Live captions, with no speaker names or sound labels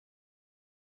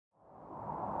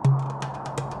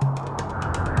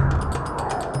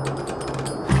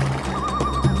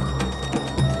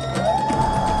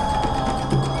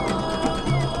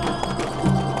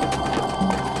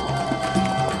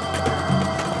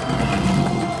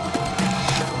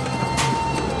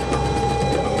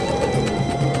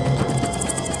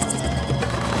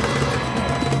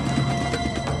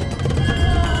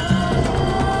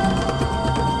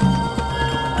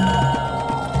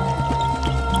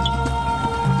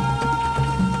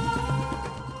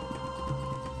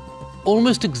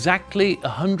Almost exactly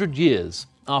 100 years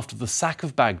after the sack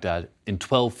of Baghdad in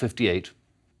 1258,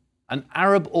 an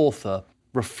Arab author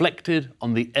reflected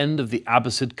on the end of the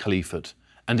Abbasid Caliphate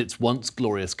and its once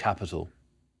glorious capital.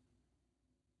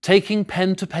 Taking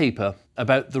pen to paper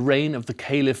about the reign of the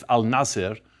Caliph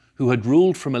al-Nasir, who had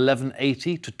ruled from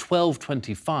 1180 to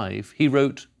 1225, he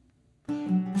wrote,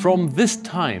 "From this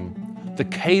time, the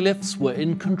caliphs were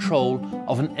in control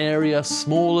of an area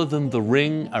smaller than the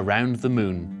ring around the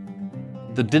moon.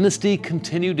 The dynasty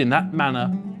continued in that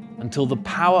manner until the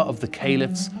power of the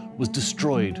caliphs was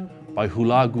destroyed by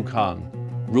Hulagu Khan,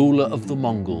 ruler of the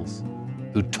Mongols,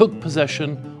 who took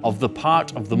possession of the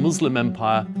part of the Muslim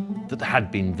empire that had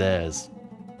been theirs."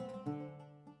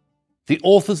 The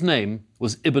author's name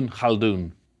was Ibn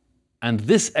Khaldun, and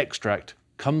this extract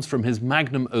comes from his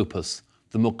magnum opus,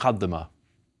 the Muqaddimah.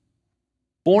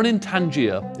 Born in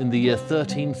Tangier in the year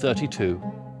 1332,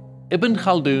 Ibn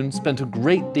Khaldun spent a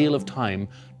great deal of time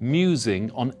musing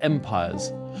on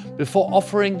empires before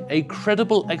offering a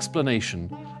credible explanation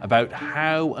about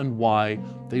how and why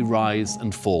they rise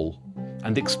and fall,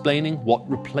 and explaining what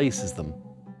replaces them.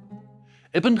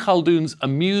 Ibn Khaldun's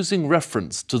amusing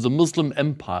reference to the Muslim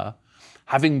empire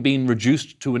having been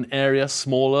reduced to an area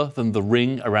smaller than the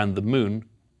ring around the moon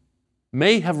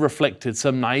may have reflected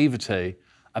some naivete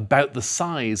about the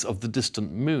size of the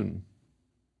distant moon.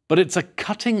 But it's a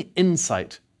cutting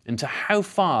insight into how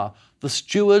far the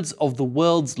stewards of the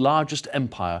world's largest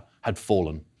empire had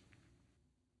fallen.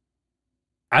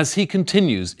 As he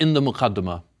continues in the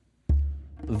Muqaddimah,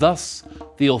 thus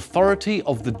the authority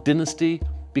of the dynasty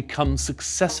becomes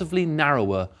successively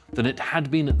narrower than it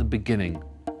had been at the beginning.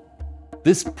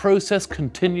 This process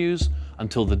continues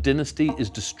until the dynasty is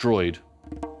destroyed.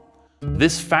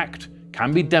 This fact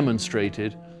can be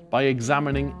demonstrated by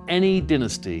examining any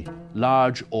dynasty,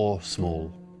 large or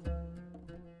small.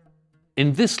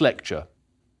 In this lecture,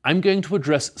 I'm going to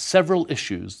address several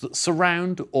issues that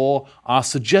surround or are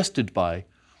suggested by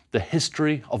the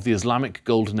history of the Islamic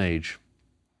Golden Age.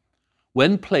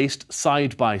 When placed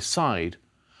side by side,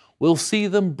 we'll see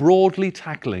them broadly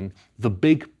tackling the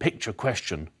big picture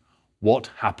question: what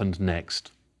happened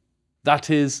next? That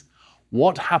is,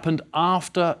 what happened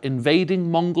after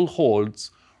invading Mongol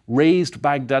hordes razed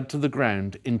Baghdad to the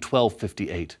ground in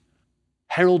 1258,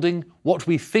 heralding what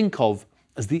we think of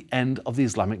as the end of the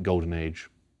Islamic Golden Age.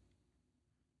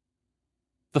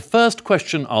 The first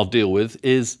question I'll deal with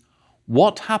is,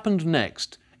 what happened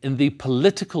next in the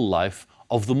political life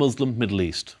of the Muslim Middle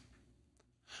East?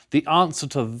 The answer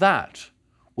to that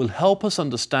will help us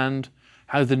understand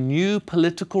how the new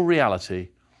political reality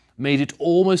made it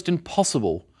almost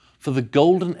impossible for the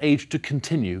Golden Age to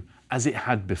continue as it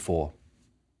had before.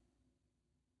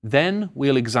 Then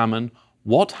we'll examine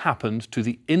what happened to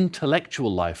the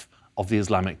intellectual life of the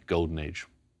Islamic Golden Age.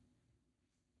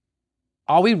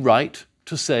 Are we right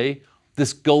to say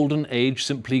this Golden Age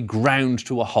simply ground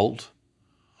to a halt?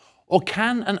 Or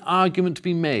can an argument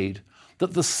be made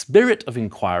that the spirit of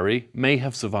inquiry may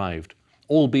have survived,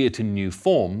 albeit in new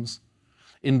forms,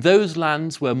 in those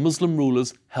lands where Muslim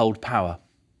rulers held power?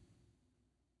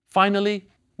 Finally,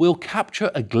 we'll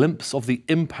capture a glimpse of the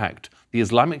impact the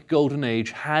Islamic Golden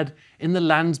Age had in the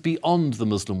lands beyond the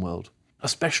Muslim world,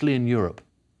 especially in Europe.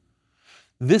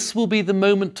 This will be the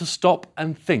moment to stop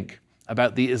and think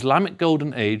about the Islamic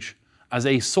Golden Age as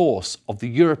a source of the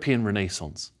European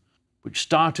Renaissance, which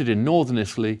started in northern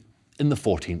Italy in the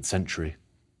 14th century.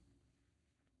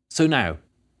 So now,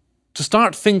 to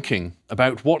start thinking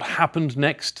about what happened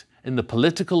next in the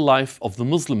political life of the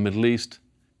Muslim Middle East,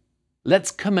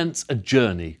 let's commence a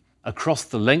journey across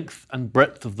the length and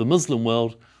breadth of the Muslim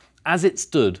world as it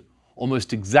stood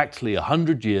almost exactly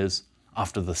 100 years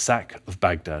after the sack of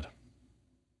Baghdad.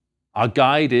 Our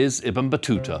guide is Ibn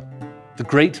Battuta, the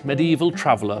great medieval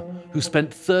traveller who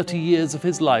spent 30 years of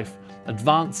his life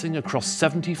advancing across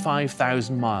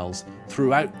 75,000 miles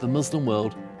throughout the Muslim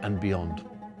world and beyond.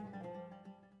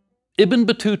 Ibn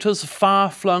Battuta's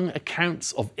far-flung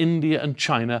accounts of India and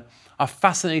China are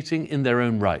fascinating in their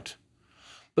own right,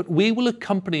 but we will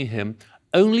accompany him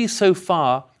only so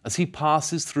far as he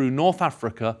passes through North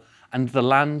Africa and the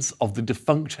lands of the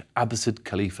defunct Abbasid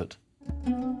Caliphate.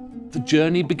 The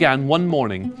journey began one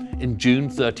morning in June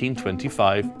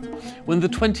 1325, when the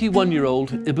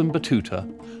 21-year-old Ibn Battuta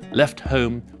left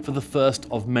home for the first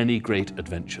of many great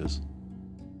adventures.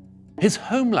 His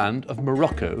homeland of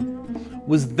Morocco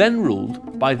was then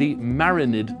ruled by the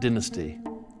Marinid dynasty,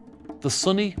 the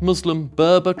Sunni Muslim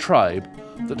Berber tribe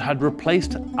that had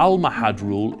replaced Almohad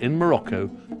rule in Morocco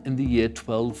in the year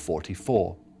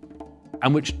 1244,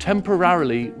 and which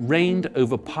temporarily reigned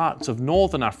over parts of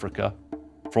northern Africa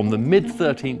from the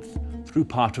mid-13th through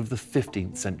part of the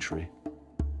 15th century.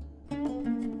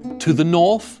 To the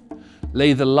north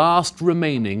lay the last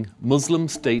remaining Muslim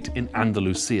state in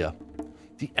Andalusia,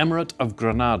 the Emirate of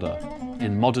Granada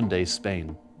in modern-day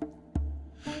Spain.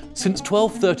 Since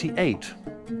 1238,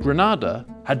 Granada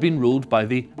had been ruled by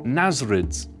the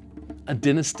Nasrids, a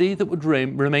dynasty that would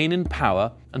remain in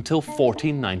power until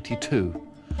 1492,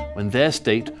 when their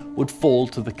state would fall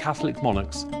to the Catholic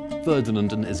monarchs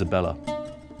Ferdinand and Isabella.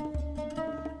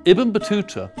 Ibn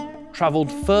Battuta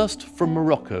travelled first from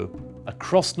Morocco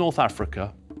across North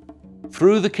Africa,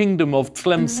 through the kingdom of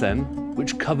Tlemcen,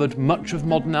 which covered much of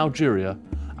modern Algeria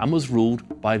and was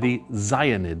ruled by the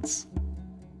Zionids.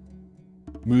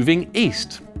 Moving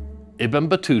east, Ibn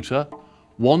Battuta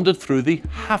wandered through the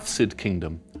Hafsid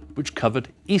kingdom, which covered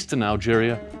eastern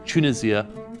Algeria, Tunisia,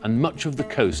 and much of the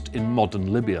coast in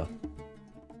modern Libya.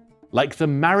 Like the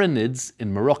Marinids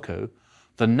in Morocco,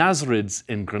 the Nasrids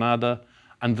in Granada,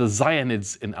 and the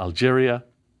Zionids in Algeria,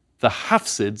 the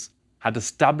Hafsids had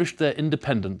established their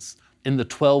independence in the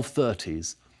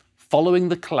 1230s, following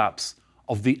the collapse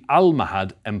of the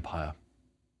Almohad Empire.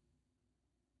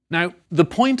 Now, the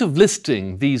point of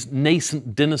listing these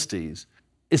nascent dynasties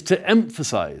is to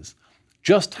emphasize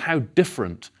just how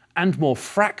different and more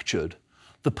fractured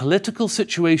the political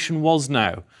situation was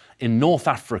now in North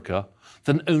Africa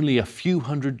than only a few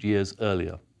hundred years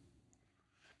earlier.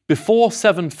 Before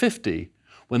 750,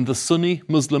 when the Sunni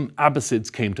Muslim Abbasids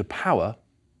came to power,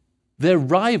 their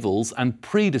rivals and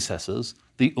predecessors,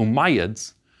 the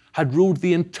Umayyads, had ruled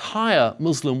the entire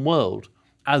Muslim world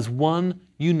as one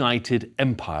united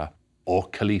empire, or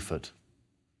caliphate.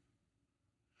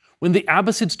 When the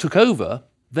Abbasids took over,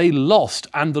 they lost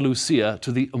Andalusia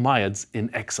to the Umayyads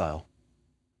in exile.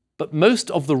 But most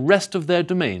of the rest of their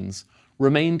domains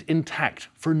remained intact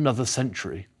for another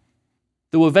century,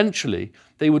 though eventually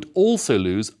they would also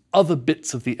lose other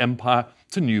bits of the empire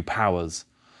to new powers,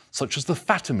 such as the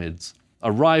Fatimids,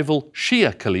 a rival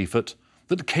Shia caliphate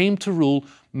that came to rule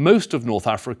most of North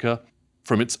Africa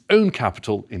from its own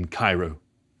capital in Cairo.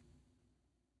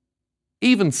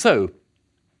 Even so,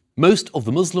 most of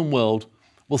the Muslim world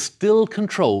was still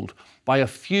controlled by a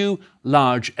few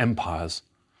large empires,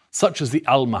 such as the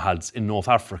Almohads in North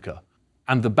Africa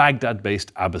and the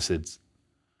Baghdad-based Abbasids.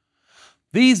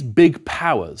 These big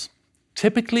powers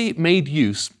typically made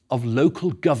use of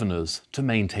local governors to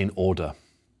maintain order.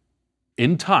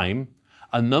 In time,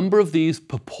 a number of these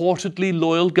purportedly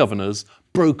loyal governors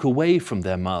broke away from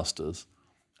their masters,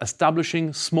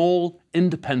 establishing small,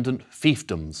 independent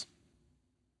fiefdoms.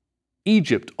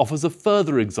 Egypt offers a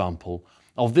further example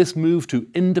of this move to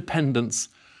independence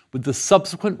with the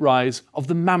subsequent rise of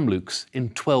the Mamluks in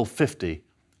 1250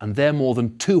 and their more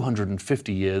than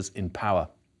 250 years in power.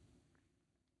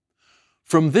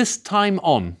 From this time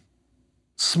on,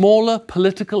 smaller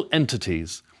political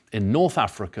entities in North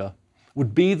Africa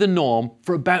would be the norm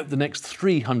for about the next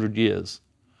 300 years,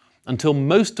 until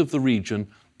most of the region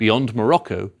beyond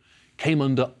Morocco came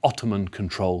under Ottoman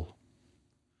control.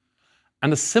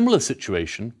 And a similar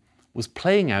situation was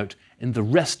playing out in the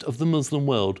rest of the Muslim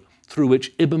world through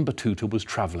which Ibn Battuta was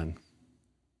travelling.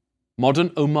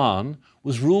 Modern Oman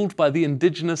was ruled by the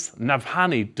indigenous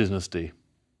Nabhani dynasty.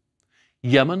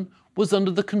 Yemen was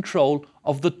under the control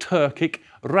of the Turkic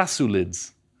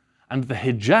Rasulids, and the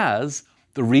Hijaz,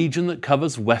 the region that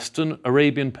covers western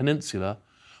Arabian Peninsula,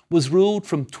 was ruled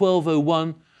from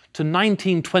 1201 to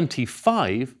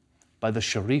 1925 by the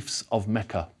Sharifs of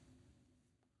Mecca.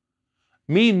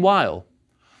 Meanwhile,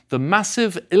 the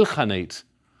massive Ilkhanate,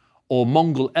 or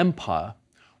Mongol Empire,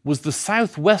 was the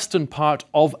southwestern part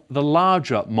of the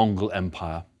larger Mongol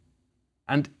Empire,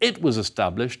 and it was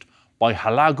established by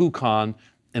Hulagu Khan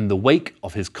in the wake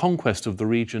of his conquest of the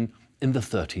region in the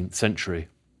 13th century.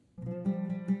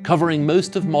 Covering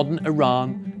most of modern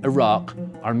Iran, Iraq,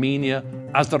 Armenia,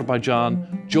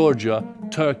 Azerbaijan, Georgia,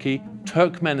 Turkey,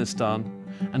 Turkmenistan,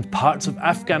 and parts of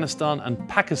Afghanistan and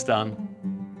Pakistan,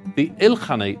 the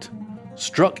Ilkhanate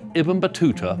struck Ibn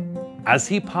Battuta, as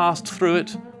he passed through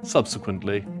it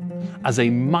subsequently, as a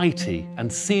mighty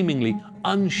and seemingly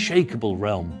unshakable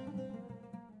realm.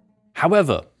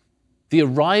 However, the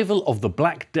arrival of the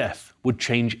Black Death would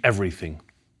change everything.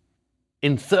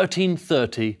 In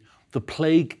 1330, the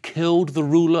plague killed the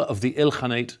ruler of the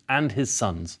Ilkhanate and his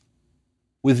sons.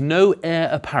 With no heir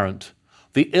apparent,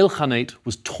 the Ilkhanate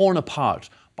was torn apart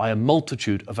by a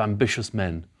multitude of ambitious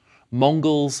men,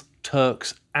 Mongols,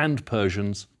 Turks, and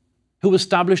Persians, who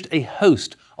established a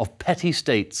host of petty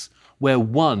states where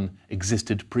one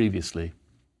existed previously.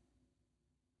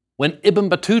 When Ibn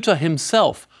Battuta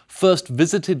himself first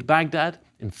visited Baghdad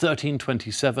in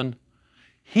 1327,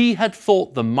 he had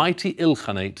thought the mighty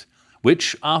Ilkhanate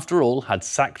which, after all, had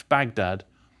sacked Baghdad,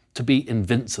 to be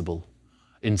invincible.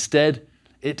 Instead,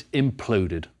 it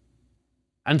imploded.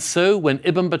 And so, when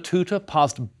Ibn Battuta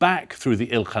passed back through the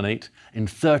Ilkhanate in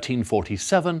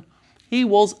 1347, he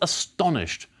was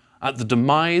astonished at the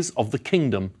demise of the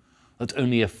kingdom that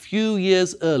only a few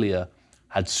years earlier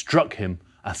had struck him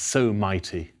as so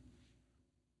mighty.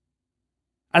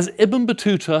 As Ibn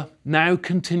Battuta now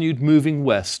continued moving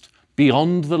west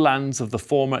beyond the lands of the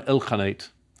former Ilkhanate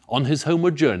on his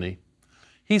homeward journey,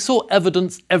 he saw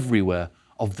evidence everywhere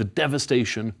of the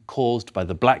devastation caused by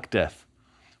the Black Death,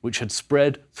 which had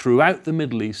spread throughout the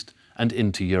Middle East and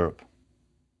into Europe.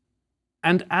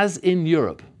 And as in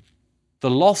Europe,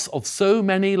 the loss of so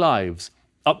many lives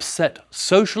upset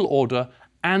social order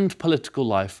and political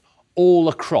life all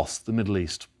across the Middle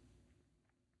East.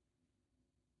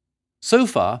 So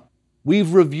far,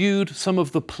 we've reviewed some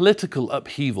of the political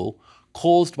upheaval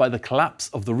caused by the collapse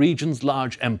of the region's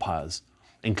large empires,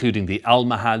 including the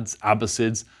Almohads,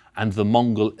 Abbasids, and the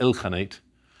Mongol Ilkhanate,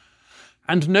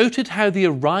 and noted how the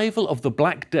arrival of the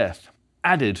Black Death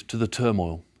added to the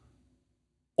turmoil.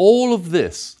 All of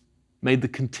this made the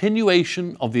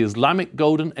continuation of the Islamic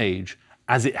Golden Age,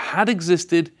 as it had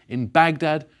existed in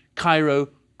Baghdad, Cairo,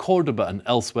 Cordoba, and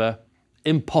elsewhere,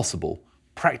 impossible,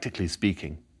 practically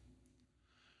speaking.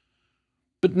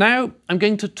 But now I'm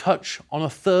going to touch on a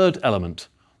third element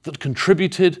that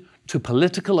contributed to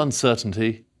political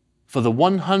uncertainty for the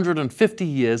 150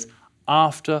 years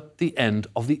after the end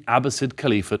of the Abbasid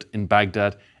Caliphate in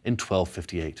Baghdad in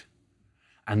 1258.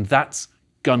 And that's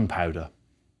gunpowder.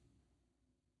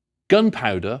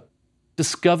 Gunpowder,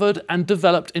 discovered and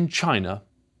developed in China,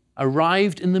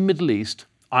 arrived in the Middle East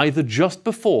either just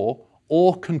before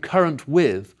or concurrent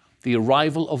with the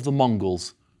arrival of the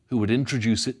Mongols, who would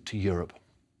introduce it to Europe.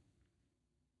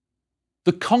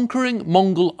 The conquering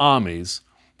Mongol armies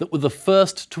that were the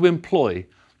first to employ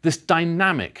this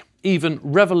dynamic, even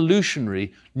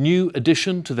revolutionary new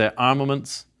addition to their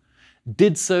armaments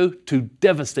did so to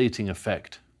devastating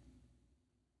effect.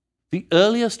 The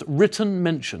earliest written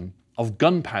mention of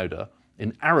gunpowder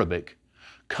in Arabic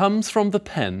comes from the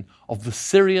pen of the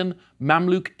Syrian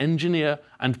Mamluk engineer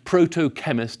and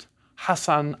proto-chemist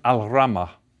Hassan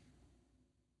al-Ramah.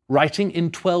 Writing in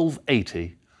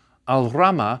 1280,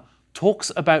 al-Ramah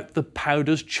talks about the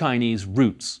powder's Chinese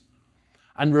roots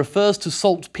and refers to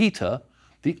saltpeter,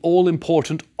 the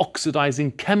all-important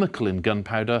oxidizing chemical in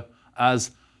gunpowder,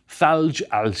 as thalj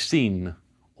al-sin,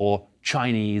 or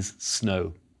Chinese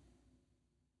snow.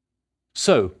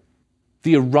 So,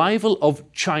 the arrival of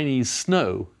Chinese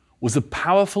snow was a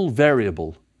powerful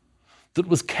variable that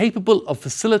was capable of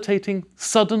facilitating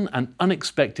sudden and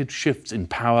unexpected shifts in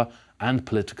power and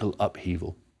political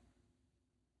upheaval.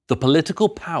 The political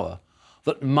power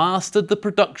that mastered the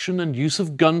production and use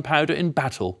of gunpowder in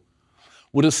battle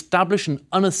would establish an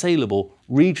unassailable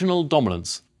regional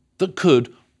dominance that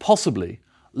could, possibly,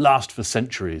 last for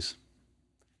centuries.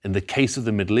 In the case of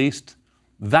the Middle East,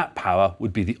 that power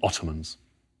would be the Ottomans.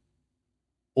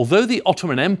 Although the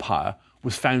Ottoman Empire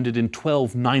was founded in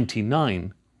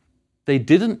 1299, they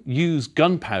didn't use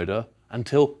gunpowder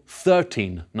until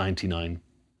 1399.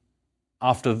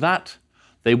 After that,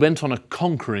 they went on a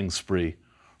conquering spree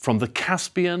from the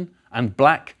Caspian and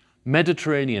Black,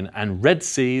 Mediterranean and Red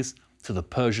Seas to the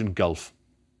Persian Gulf.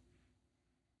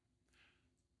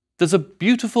 There's a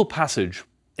beautiful passage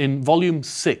in Volume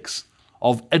 6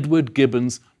 of Edward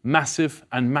Gibbon's massive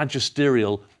and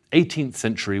magisterial 18th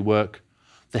century work,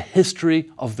 The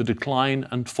History of the Decline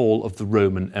and Fall of the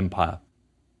Roman Empire.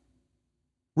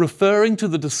 Referring to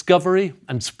the discovery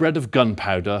and spread of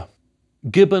gunpowder,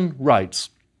 Gibbon writes,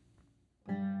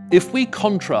 "If we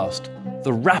contrast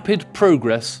the rapid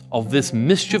progress of this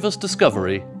mischievous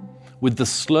discovery with the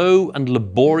slow and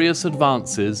laborious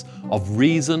advances of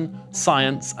reason,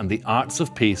 science, and the arts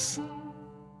of peace,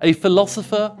 a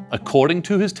philosopher, according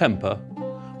to his temper,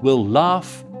 will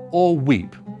laugh or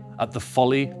weep at the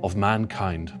folly of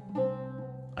mankind."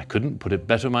 I couldn't put it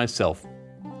better myself.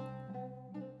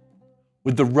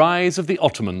 With the rise of the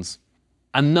Ottomans,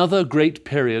 another great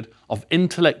period of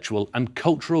intellectual and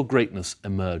cultural greatness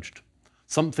emerged,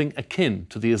 something akin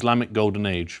to the Islamic Golden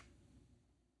Age.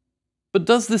 But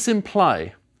does this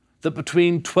imply that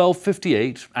between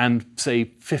 1258 and, say,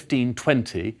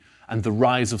 1520, and the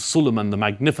rise of Suleiman the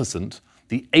Magnificent,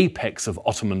 the apex of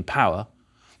Ottoman power,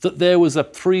 that there was a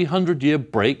 300-year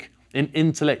break in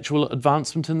intellectual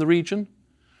advancement in the region?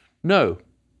 No.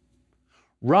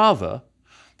 Rather,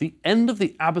 the end of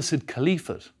the Abbasid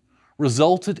Caliphate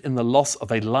resulted in the loss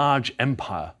of a large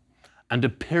empire and a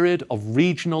period of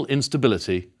regional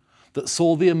instability that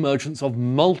saw the emergence of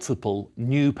multiple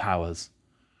new powers,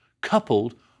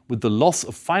 coupled with the loss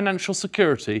of financial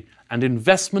security and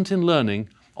investment in learning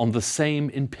on the same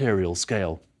imperial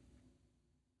scale.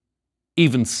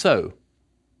 Even so,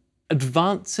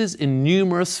 advances in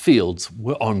numerous fields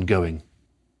were ongoing,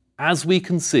 as we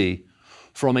can see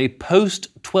from a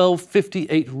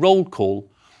post-1258 roll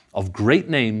call of great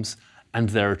names and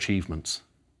their achievements.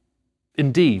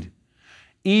 Indeed,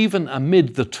 even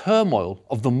amid the turmoil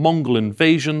of the Mongol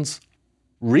invasions,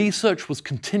 research was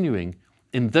continuing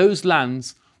in those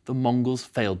lands the Mongols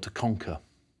failed to conquer.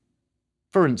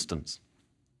 For instance,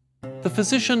 the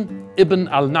physician Ibn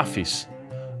al-Nafis,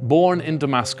 born in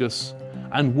Damascus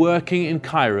and working in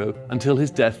Cairo until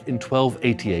his death in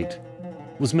 1288,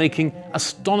 was making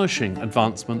astonishing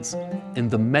advancements in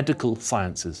the medical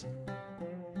sciences.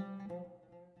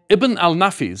 Ibn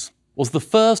al-Nafis was the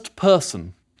first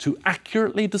person to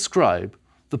accurately describe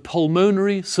the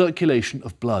pulmonary circulation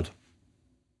of blood.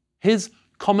 His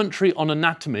commentary on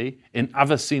anatomy in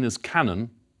Avicenna's Canon,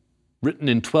 written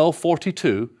in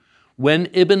 1242, when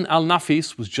Ibn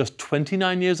al-Nafis was just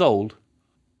 29 years old,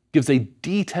 gives a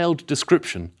detailed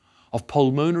description of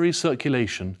pulmonary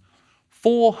circulation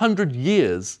 400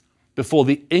 years before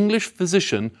the English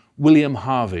physician William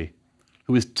Harvey,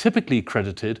 who is typically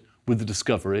credited with the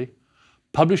discovery,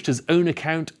 published his own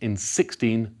account in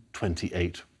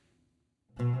 1628.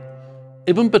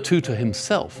 Ibn Battuta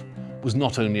himself was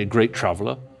not only a great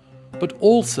traveller, but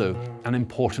also an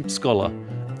important scholar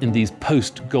in these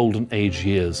post-Golden Age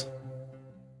years.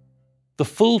 The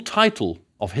full title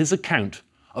of his account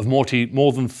of more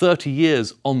than 30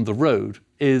 years on the road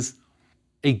is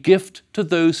A Gift to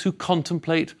Those Who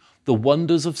Contemplate the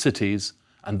Wonders of Cities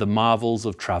and the Marvels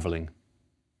of Travelling.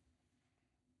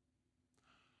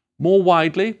 More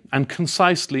widely and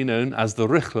concisely known as the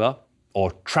Rihla,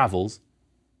 or Travels,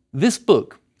 this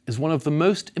book is one of the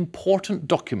most important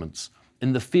documents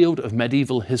in the field of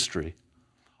medieval history,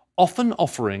 often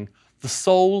offering the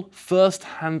sole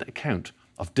first-hand account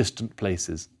of distant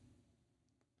places.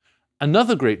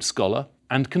 Another great scholar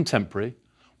and contemporary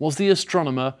was the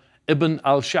astronomer Ibn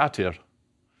al-Shatir,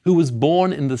 who was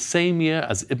born in the same year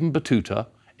as Ibn Battuta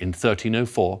in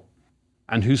 1304,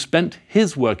 and who spent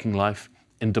his working life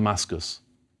in Damascus.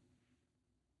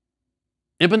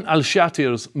 Ibn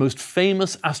al-Shatir's most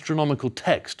famous astronomical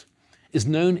text is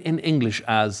known in English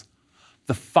as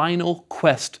The Final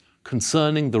Quest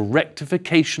Concerning the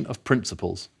Rectification of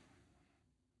Principles.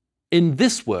 In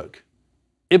this work,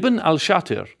 Ibn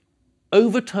al-Shatir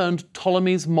overturned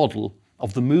Ptolemy's model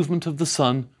of the movement of the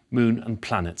sun, moon, and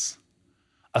planets,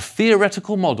 a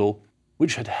theoretical model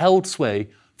which had held sway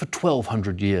for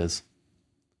 1200 years.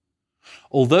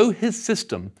 Although his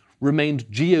system remained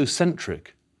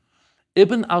geocentric,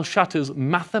 Ibn al-Shatir's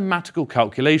mathematical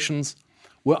calculations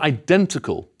were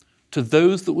identical to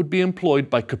those that would be employed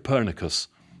by Copernicus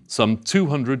some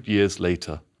 200 years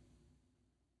later.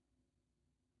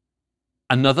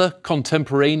 Another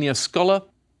contemporaneous scholar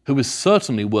who is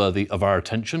certainly worthy of our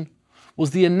attention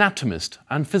was the anatomist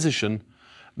and physician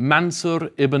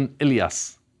Mansur ibn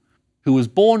Ilyas, who was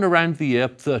born around the year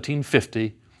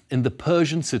 1350 in the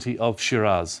Persian city of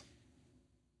Shiraz.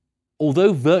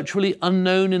 Although virtually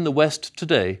unknown in the West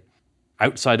today,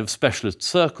 outside of specialist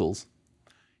circles,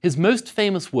 his most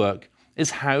famous work is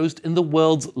housed in the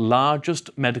world's largest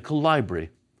medical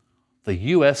library, the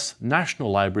US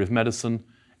National Library of Medicine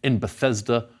in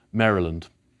Bethesda, Maryland.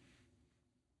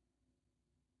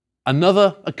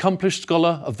 Another accomplished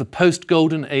scholar of the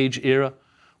post-Golden Age era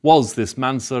was this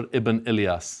Mansur ibn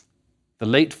Ilyas, the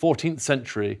late 14th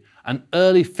century and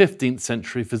early 15th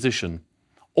century physician,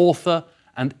 author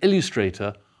and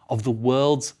illustrator of the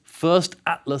world's first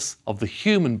atlas of the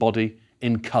human body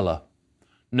in colour,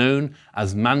 known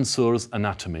as Mansur's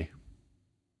Anatomy.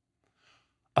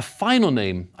 A final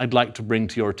name I'd like to bring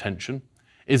to your attention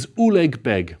is Oleg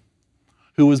Beg,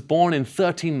 who was born in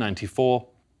 1394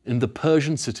 in the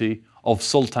Persian city of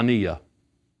Sultaniya.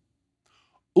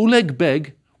 Oleg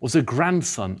Beg was a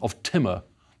grandson of Timur,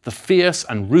 the fierce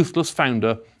and ruthless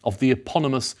founder of the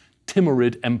eponymous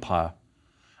Timurid Empire,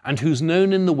 and who's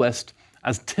known in the West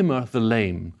as Timur the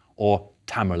Lame, or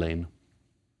Tamerlane.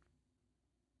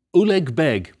 Oleg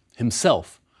Beg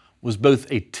himself was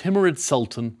both a Timurid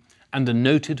sultan and a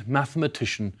noted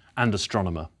mathematician and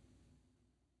astronomer.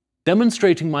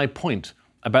 Demonstrating my point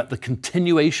about the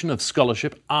continuation of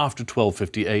scholarship after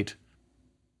 1258,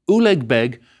 Oleg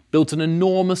Beg built an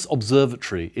enormous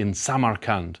observatory in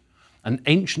Samarkand, an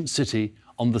ancient city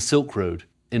on the Silk Road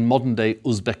in modern-day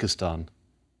Uzbekistan,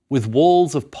 with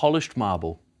walls of polished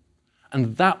marble,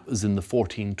 and that was in the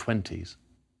 1420s.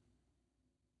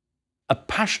 A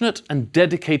passionate and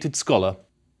dedicated scholar,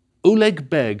 Oleg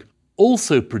Beg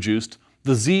also produced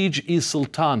the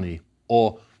Zij-i-Sultani,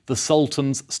 or the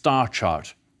Sultan's Star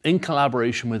Chart, in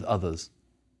collaboration with others.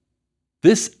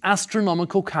 This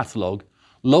astronomical catalogue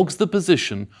logs the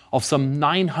position of some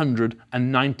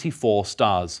 994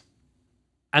 stars.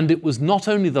 And it was not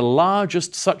only the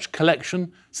largest such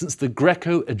collection since the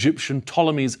Greco-Egyptian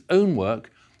Ptolemy's own work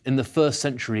in the 1st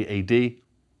century AD,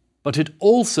 but it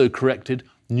also corrected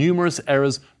numerous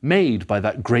errors made by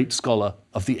that great scholar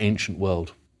of the ancient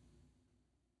world.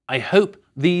 I hope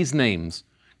these names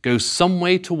go some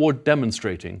way toward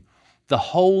demonstrating the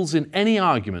holes in any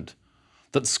argument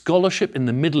that scholarship in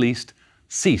the Middle East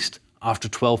ceased after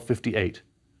 1258.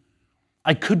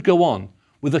 I could go on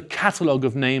with a catalogue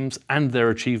of names and their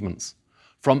achievements,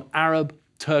 from Arab,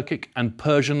 Turkic and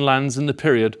Persian lands in the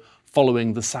period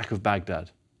following the sack of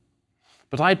Baghdad.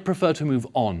 But I'd prefer to move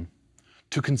on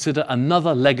to consider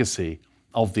another legacy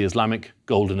of the Islamic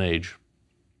Golden Age.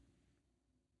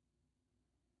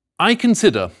 I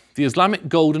consider the Islamic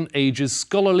Golden Age's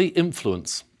scholarly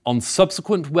influence on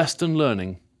subsequent Western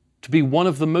learning to be one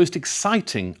of the most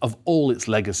exciting of all its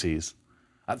legacies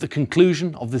at the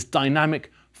conclusion of this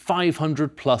dynamic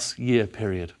 500-plus year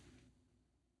period.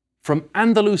 From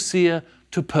Andalusia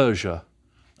to Persia,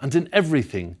 and in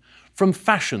everything from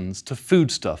fashions to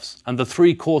foodstuffs and the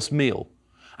three-course meal,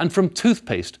 and from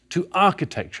toothpaste to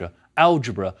architecture,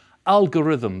 algebra,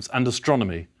 algorithms and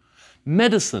astronomy,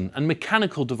 medicine and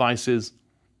mechanical devices,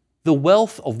 the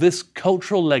wealth of this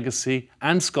cultural legacy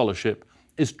and scholarship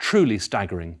is truly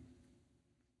staggering.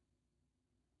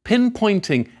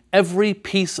 Pinpointing every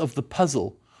piece of the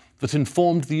puzzle that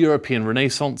informed the European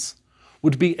Renaissance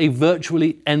would be a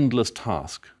virtually endless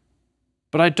task.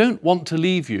 But I don't want to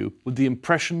leave you with the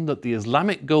impression that the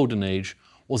Islamic Golden Age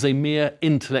was a mere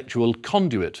intellectual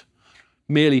conduit,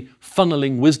 merely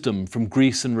funneling wisdom from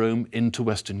Greece and Rome into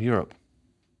Western Europe.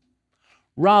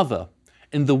 Rather,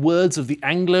 in the words of the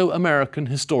Anglo-American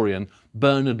historian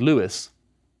Bernard Lewis,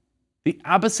 the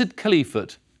Abbasid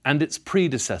Caliphate and its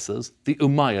predecessors, the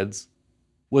Umayyads,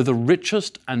 were the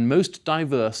richest and most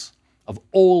diverse of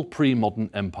all pre-modern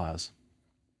empires.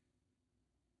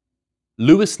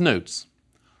 Lewis notes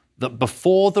that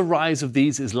before the rise of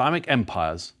these Islamic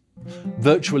empires,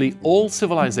 virtually all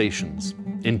civilizations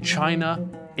in China,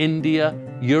 India,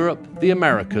 Europe, the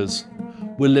Americas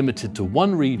were limited to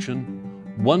one region,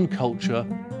 one culture,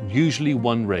 usually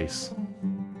one race.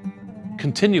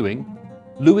 Continuing,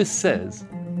 Lewis says,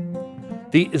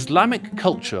 "The Islamic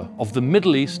culture of the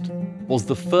Middle East was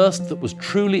the first that was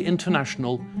truly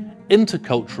international,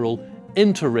 intercultural,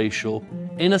 interracial,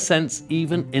 in a sense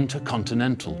even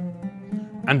intercontinental,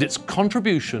 and its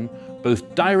contribution,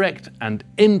 both direct and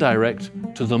indirect,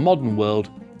 to the modern world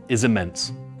is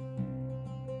immense."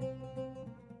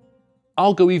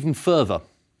 I'll go even further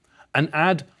and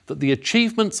add that the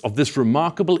achievements of this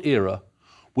remarkable era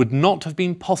would not have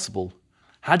been possible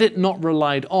had it not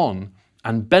relied on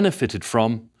and benefited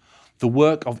from the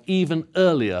work of even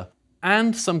earlier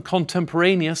and some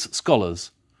contemporaneous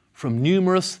scholars from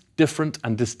numerous different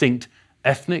and distinct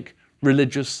ethnic,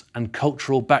 religious and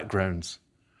cultural backgrounds,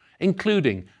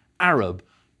 including Arab,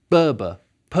 Berber,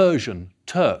 Persian,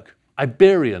 Turk,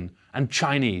 Iberian and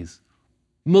Chinese,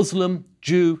 Muslim,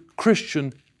 Jew,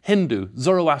 Christian, Hindu,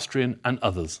 Zoroastrian and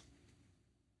others.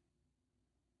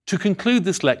 To conclude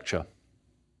this lecture,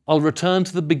 I'll return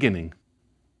to the beginning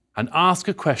and ask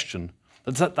a question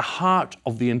that's at the heart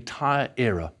of the entire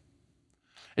era.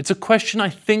 It's a question I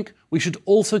think we should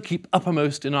also keep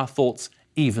uppermost in our thoughts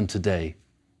even today.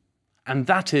 And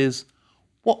that is,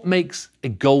 what makes a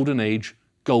golden age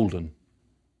golden?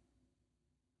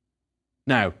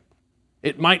 Now,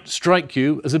 it might strike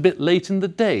you as a bit late in the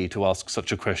day to ask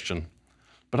such a question,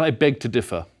 but I beg to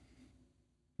differ.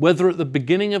 Whether at the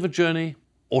beginning of a journey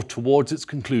or towards its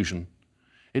conclusion,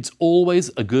 it's always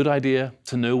a good idea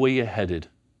to know where you're headed.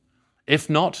 If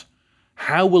not,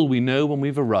 how will we know when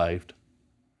we've arrived?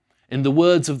 In the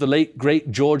words of the late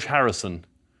great George Harrison,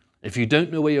 if you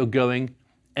don't know where you're going,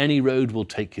 any road will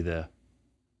take you there.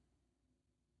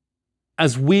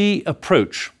 As we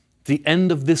approach the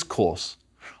end of this course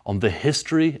on the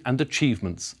history and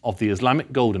achievements of the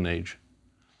Islamic Golden Age,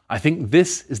 I think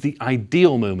this is the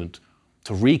ideal moment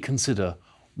to reconsider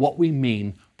what we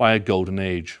mean by a golden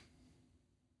age.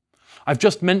 I've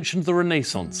just mentioned the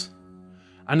Renaissance,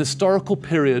 an historical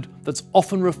period that's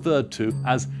often referred to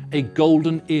as a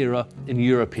golden era in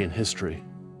European history.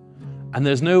 And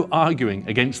there's no arguing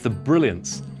against the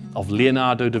brilliance of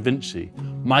Leonardo da Vinci,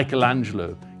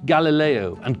 Michelangelo,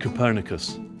 Galileo and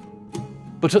Copernicus.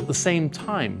 But at the same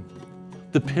time,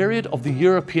 the period of the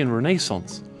European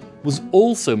Renaissance was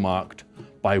also marked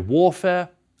by warfare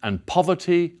and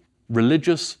poverty,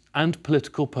 religious and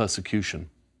political persecution.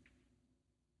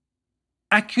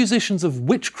 Accusations of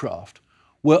witchcraft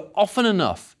were often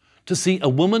enough to see a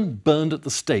woman burned at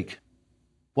the stake,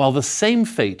 while the same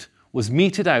fate was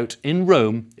meted out in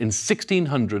Rome in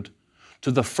 1600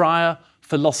 to the friar,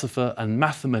 philosopher and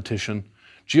mathematician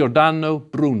Giordano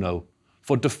Bruno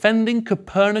for defending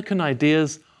Copernican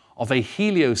ideas of a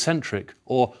heliocentric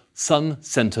or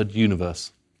sun-centered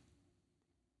universe.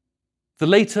 The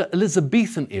later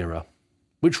Elizabethan era,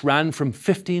 which ran from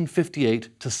 1558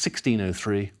 to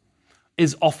 1603,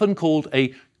 is often called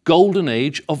a golden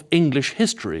age of English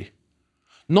history,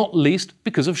 not least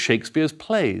because of Shakespeare's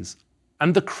plays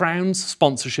and the Crown's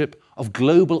sponsorship of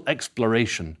global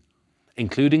exploration,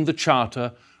 including the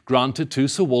charter granted to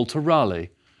Sir Walter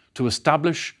Raleigh to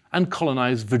establish and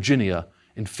colonize Virginia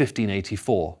in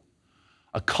 1584,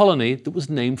 a colony that was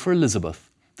named for Elizabeth,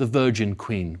 the Virgin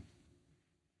Queen.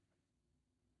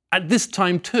 At this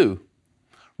time too,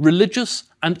 religious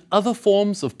and other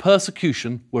forms of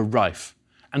persecution were rife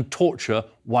and torture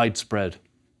widespread.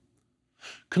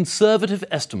 Conservative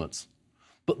estimates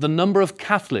put the number of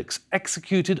Catholics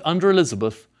executed under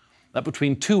Elizabeth at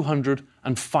between 200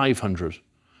 and 500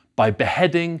 by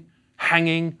beheading,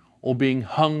 hanging, or being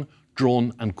hung,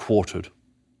 drawn, and quartered.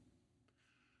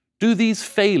 Do these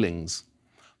failings,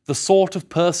 the sort of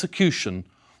persecution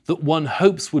that one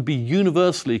hopes would be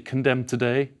universally condemned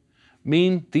today,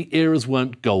 mean the eras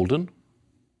weren't golden?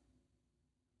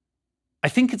 I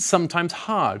think it's sometimes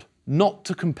hard not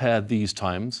to compare these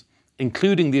times,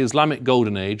 including the Islamic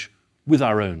Golden Age, with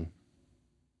our own.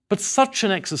 But such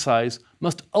an exercise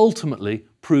must ultimately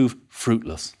prove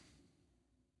fruitless.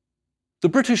 The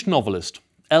British novelist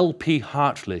L.P.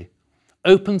 Hartley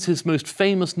opens his most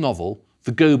famous novel,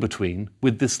 The Go-Between,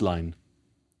 with this line: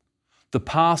 "The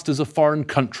past is a foreign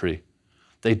country.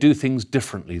 They do things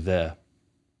differently there."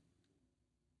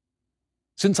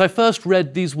 Since I first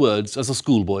read these words as a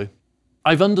schoolboy,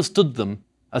 I've understood them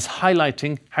as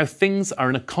highlighting how things are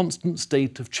in a constant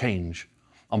state of change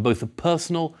on both a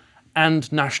personal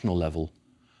and national level,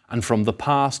 and from the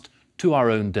past to our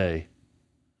own day.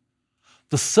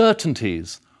 The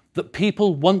certainties that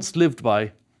people once lived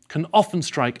by can often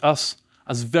strike us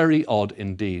as very odd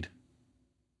indeed.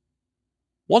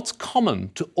 What's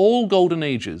common to all golden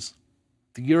ages,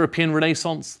 the European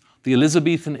Renaissance, the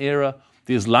Elizabethan era,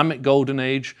 the Islamic Golden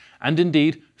Age, and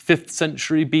indeed 5th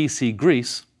century BC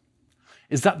Greece,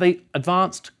 is that they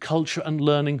advanced culture and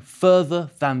learning further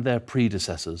than their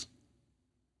predecessors.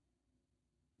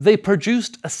 They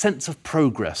produced a sense of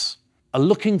progress, a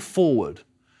looking forward,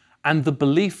 and the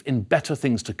belief in better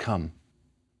things to come.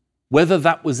 Whether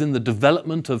that was in the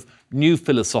development of new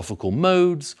philosophical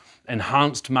modes,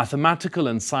 enhanced mathematical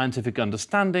and scientific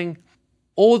understanding,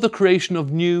 or the creation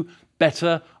of new,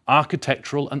 better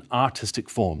architectural and artistic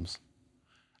forms.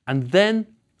 And then,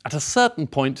 at a certain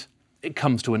point, it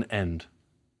comes to an end.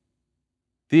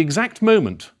 The exact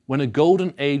moment when a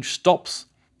golden age stops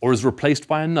or is replaced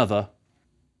by another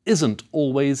isn't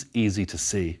always easy to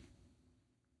see.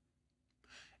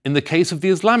 In the case of the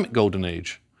Islamic Golden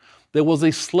Age, there was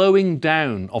a slowing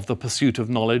down of the pursuit of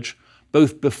knowledge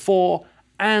both before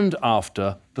and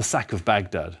after the sack of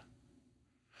Baghdad.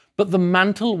 But the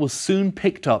mantle was soon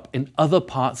picked up in other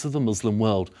parts of the Muslim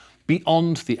world,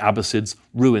 beyond the Abbasids'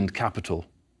 ruined capital.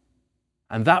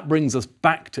 And that brings us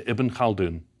back to Ibn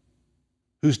Khaldun,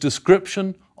 whose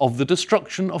description of the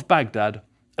destruction of Baghdad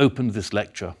opened this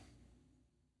lecture.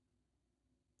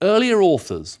 Earlier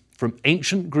authors from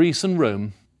ancient Greece and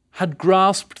Rome had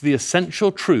grasped the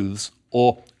essential truths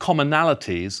or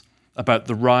commonalities about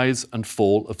the rise and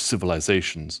fall of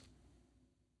civilizations.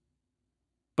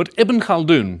 But Ibn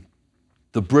Khaldun,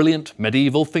 the brilliant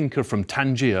medieval thinker from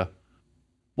Tangier,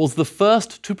 was the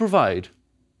first to provide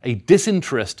a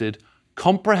disinterested,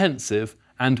 comprehensive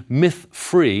and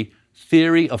myth-free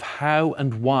theory of how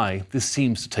and why this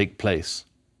seems to take place.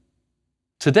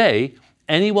 Today,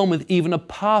 anyone with even a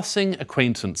passing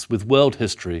acquaintance with world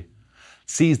history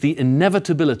sees the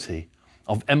inevitability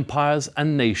of empires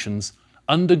and nations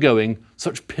undergoing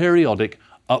such periodic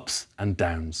ups and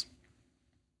downs.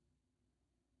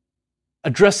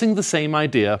 Addressing the same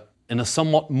idea in a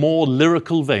somewhat more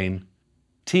lyrical vein,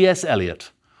 T.S.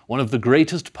 Eliot, one of the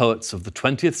greatest poets of the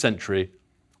 20th century,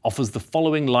 offers the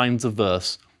following lines of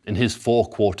verse in his 4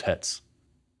 quartets.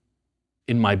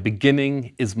 "In my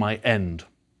beginning is my end.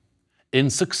 In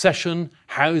succession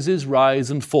houses rise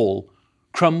and fall,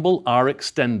 crumble, are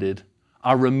extended,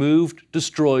 are removed,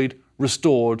 destroyed,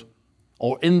 restored,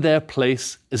 or in their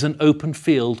place is an open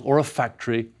field or a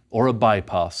factory or a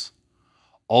bypass.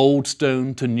 Old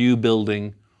stone to new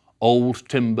building, old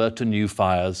timber to new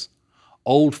fires,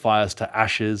 old fires to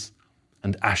ashes,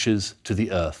 and ashes to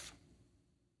the earth.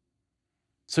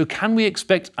 So can we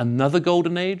expect another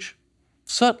golden age?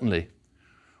 Certainly.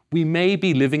 We may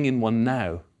be living in one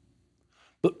now.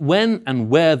 But when and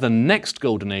where the next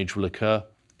golden age will occur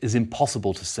is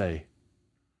impossible to say.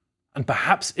 And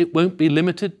perhaps it won't be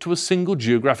limited to a single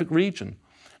geographic region,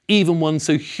 even one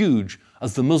so huge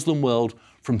as the Muslim world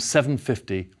from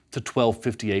 750 to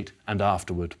 1258 and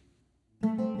afterward.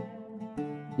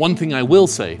 One thing I will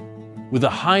say, with a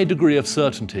high degree of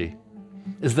certainty,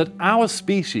 is that our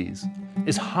species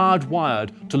is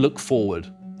hardwired to look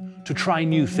forward, to try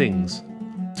new things,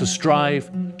 to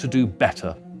strive to do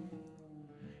better.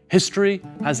 History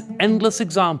has endless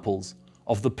examples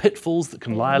of the pitfalls that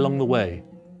can lie along the way.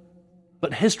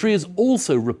 But history is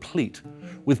also replete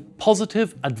with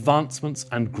positive advancements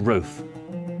and growth.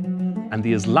 And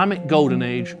the Islamic Golden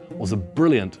Age was a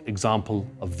brilliant example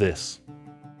of this.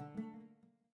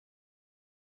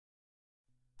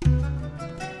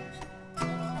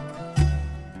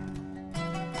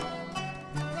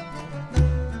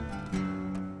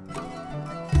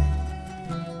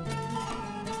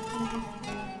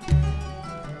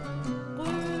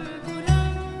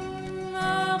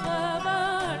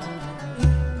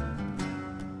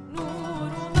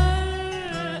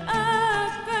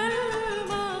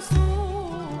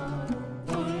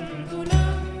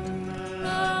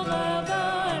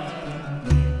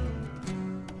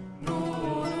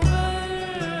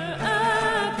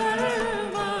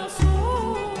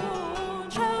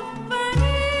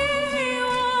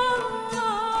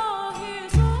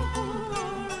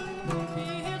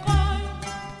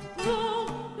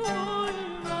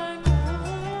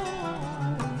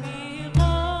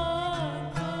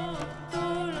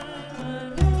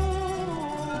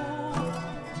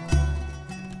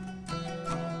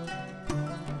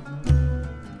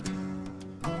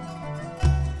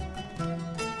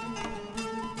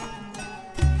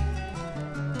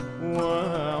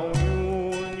 Wow.